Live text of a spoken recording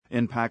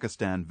in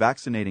Pakistan,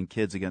 vaccinating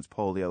kids against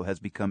polio has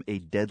become a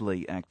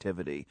deadly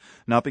activity,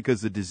 not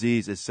because the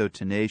disease is so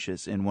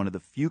tenacious in one of the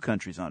few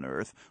countries on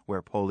earth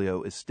where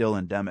polio is still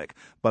endemic,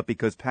 but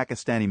because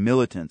Pakistani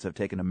militants have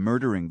taken to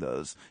murdering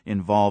those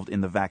involved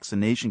in the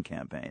vaccination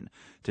campaign.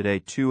 Today,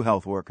 2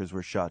 health workers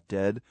were shot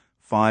dead,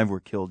 5 were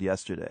killed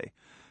yesterday.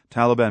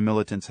 Taliban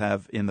militants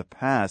have in the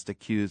past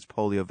accused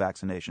polio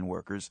vaccination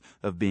workers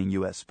of being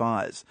U.S.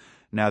 spies.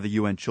 Now the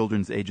UN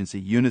Children's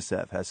Agency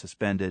UNICEF has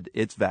suspended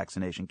its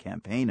vaccination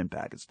campaign in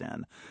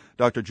Pakistan.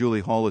 Dr.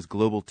 Julie Hall is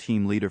global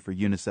team leader for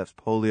UNICEF's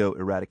Polio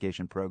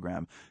Eradication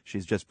program.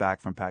 She's just back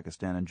from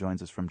Pakistan and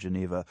joins us from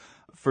Geneva.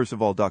 First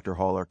of all, Dr.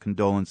 Hall, our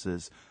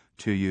condolences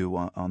to you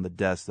on the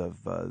deaths of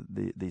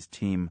these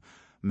team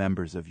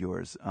members of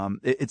yours.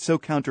 It's so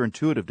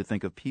counterintuitive to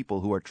think of people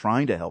who are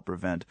trying to help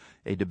prevent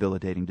a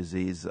debilitating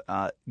disease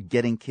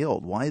getting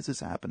killed. Why is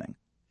this happening?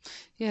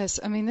 Yes,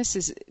 I mean, this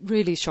is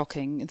really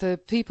shocking. The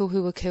people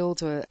who were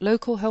killed were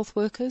local health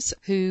workers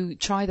who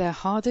try their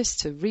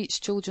hardest to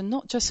reach children,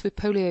 not just with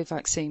polio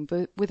vaccine,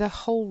 but with a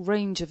whole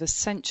range of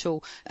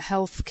essential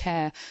health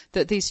care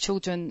that these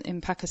children in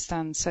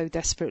Pakistan so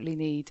desperately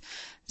need.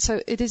 So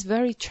it is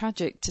very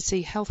tragic to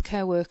see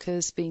healthcare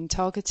workers being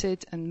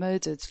targeted and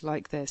murdered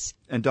like this.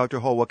 And Dr.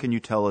 Hall, what can you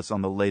tell us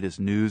on the latest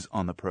news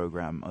on the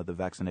program, the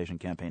vaccination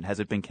campaign? Has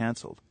it been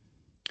canceled?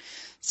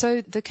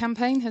 So the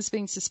campaign has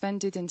been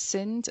suspended in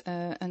Sindh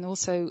and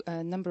also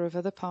a number of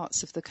other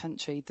parts of the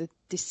country. The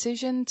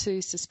decision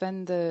to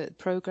suspend the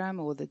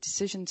program or the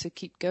decision to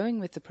keep going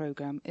with the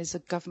program is a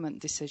government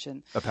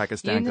decision. A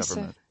Pakistan UNICEF,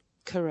 government.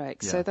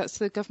 Correct. Yeah. So that's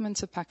the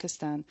government of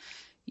Pakistan.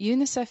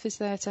 UNICEF is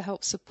there to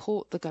help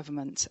support the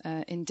government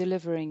in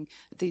delivering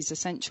these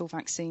essential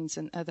vaccines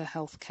and other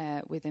health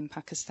care within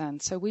Pakistan.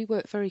 So we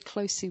work very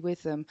closely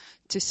with them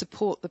to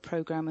support the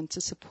program and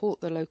to support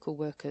the local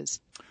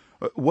workers.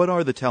 What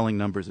are the telling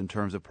numbers in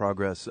terms of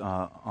progress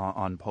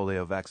on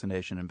polio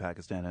vaccination in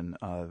Pakistan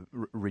and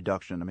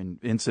reduction? I mean,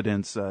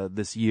 incidents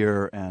this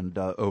year and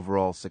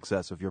overall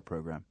success of your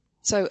program?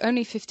 So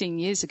only 15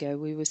 years ago,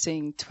 we were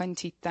seeing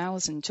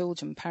 20,000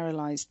 children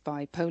paralysed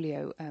by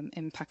polio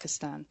in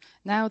Pakistan.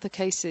 Now the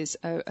cases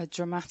are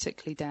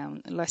dramatically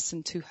down, less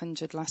than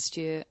 200 last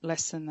year,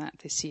 less than that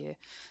this year.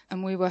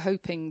 And we were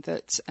hoping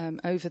that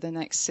over the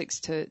next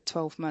 6 to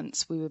 12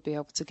 months, we would be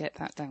able to get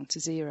that down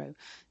to 0.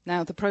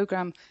 Now the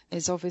programme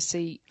is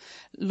obviously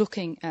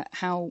looking at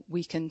how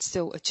we can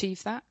still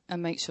achieve that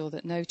and make sure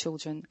that no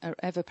children are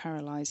ever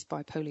paralysed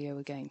by polio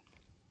again.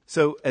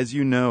 So, as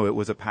you know, it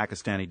was a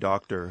Pakistani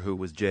doctor who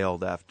was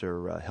jailed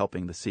after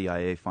helping the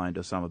CIA find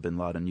Osama bin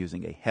Laden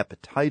using a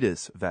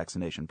hepatitis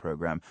vaccination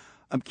program.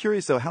 I'm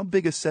curious, though, how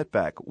big a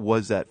setback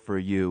was that for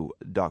you,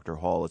 Dr.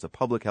 Hall, as a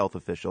public health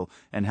official,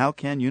 and how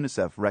can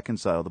UNICEF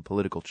reconcile the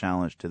political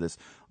challenge to this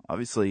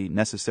obviously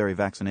necessary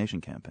vaccination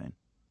campaign?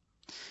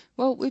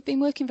 Well, we've been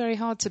working very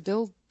hard to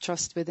build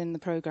trust within the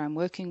programme,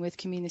 working with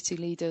community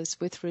leaders,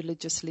 with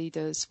religious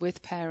leaders,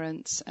 with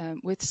parents,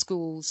 with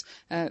schools,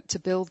 to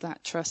build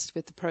that trust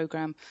with the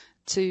programme,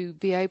 to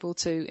be able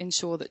to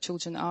ensure that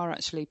children are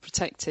actually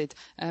protected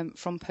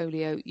from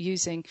polio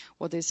using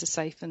what is a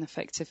safe and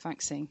effective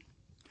vaccine.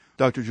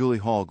 Dr. Julie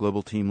Hall,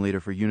 Global Team Leader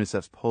for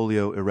UNICEF's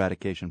Polio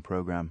Eradication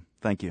Program.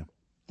 Thank you.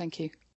 Thank you.